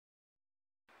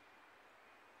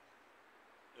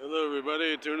Hello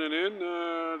everybody, tuning in.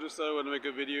 Just thought I would make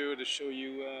a video to show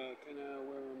you kind of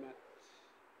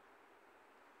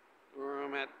where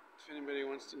I'm at. If anybody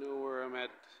wants to know where I'm at,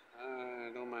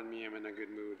 don't mind me, I'm in a good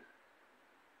mood.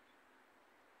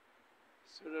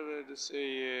 Sort of to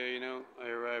say, I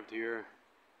arrived here.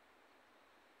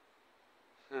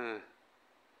 Look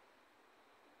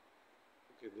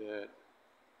at that.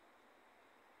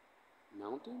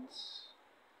 Mountains?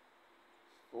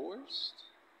 Forest?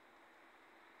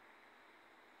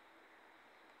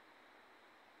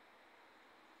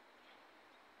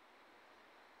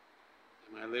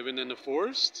 Am I living in the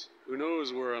forest? Who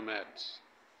knows where I'm at?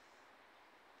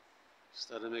 Just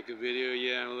thought I'd make a video.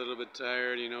 Yeah, I'm a little bit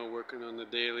tired, working on the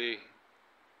daily.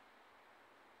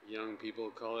 Young people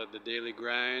call it the daily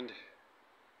grind.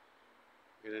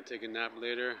 I'm gonna take a nap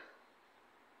later.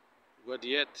 But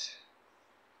yet,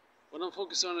 what I'm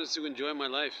focused on is to enjoy my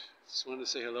life. Just wanted to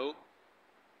say hello.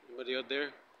 Anybody out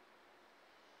there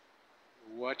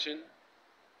watching?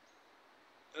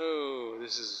 Oh,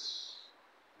 this is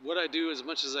what I do as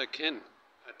much as I can.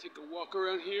 I take a walk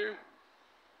around here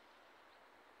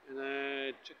and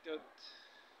I checked out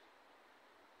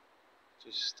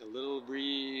just a little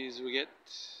breeze we get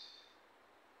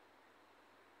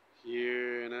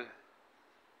here,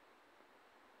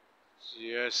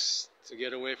 just to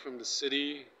get away from the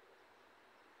city.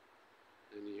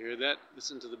 And you hear that?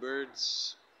 Listen to the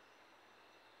birds.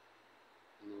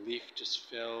 And the leaf just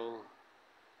fell.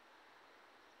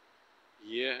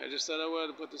 Yeah, I just thought I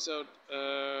wanted to put this out.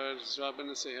 Just drop in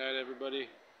and say hi to everybody.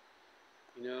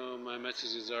 My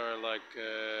messages are like,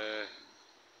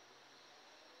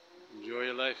 enjoy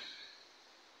your life.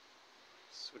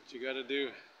 That's what you gotta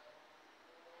do.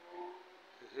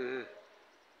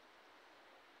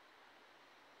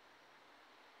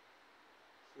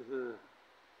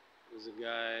 There's a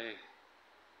guy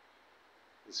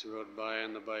just rode by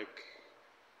on the bike.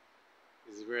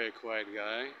 He's a very quiet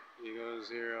guy. He goes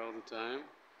here all the time.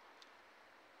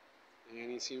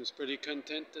 And he seems pretty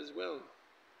content as well.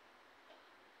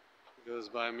 He goes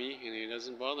by me and he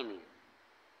doesn't bother me.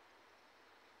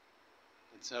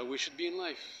 That's how we should be in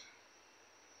life.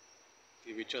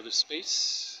 Give each other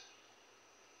space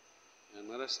and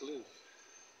let us live.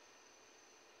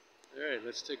 Alright,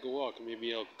 let's take a walk.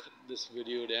 Maybe I'll cut this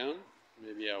video down.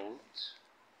 Maybe I won't.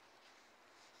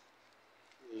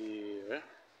 Yeah.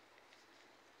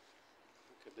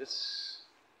 Look at this.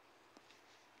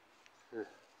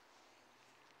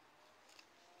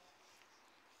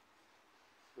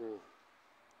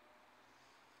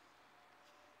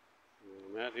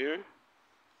 I'm out here.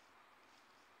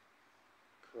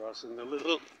 Crossing the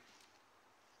little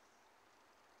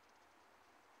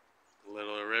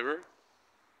river.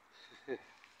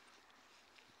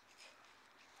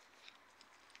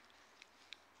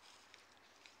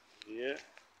 Yeah.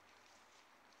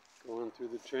 Going through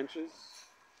the trenches.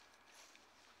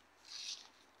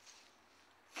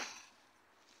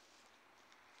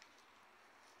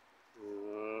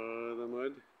 The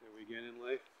mud that we get in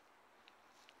life.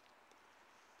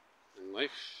 In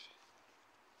life,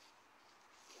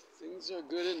 things are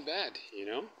good and bad, You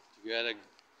gotta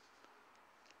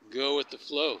go with the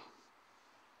flow.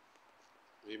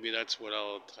 Maybe that's what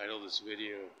I'll title this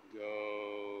video.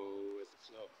 Go with the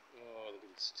flow. Oh, look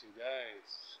at these two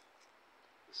guys.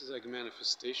 This is like a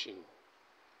manifestation.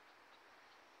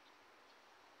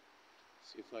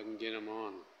 See if I can get them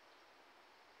on.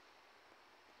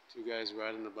 Two guys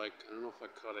riding the bike. I don't know if I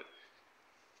caught it.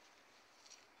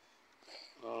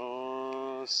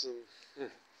 Awesome.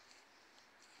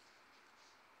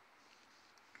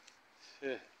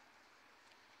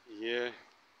 Yeah.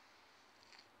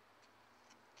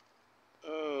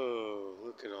 Oh,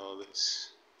 look at all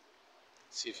this.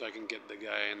 See if I can get the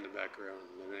guy in the background.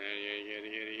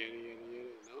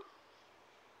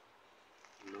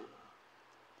 No.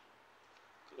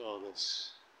 Look at all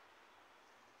this.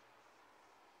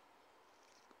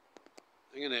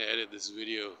 I'm gonna edit this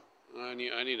video. I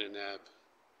need a nap.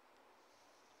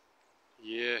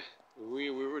 Yeah,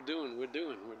 we're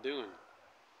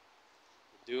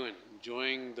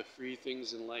enjoying the free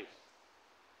things in life.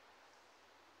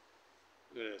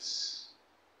 Look at this.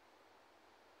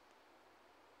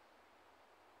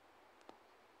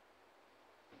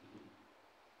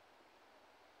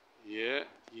 Yeah.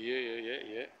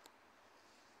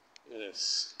 Look at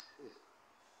this.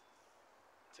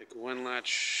 Take one last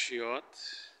shot.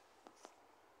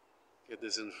 Get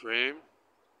this in frame.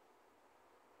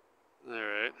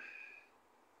 Alright.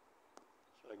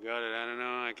 If I got it, I don't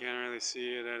know, I can't really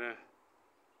see it.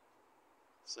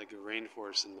 It's like a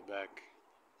rainforest in the back.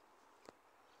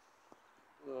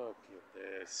 Look at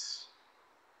this.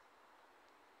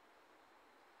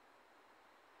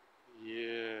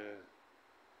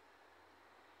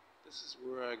 This is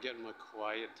where I get my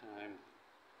quiet time.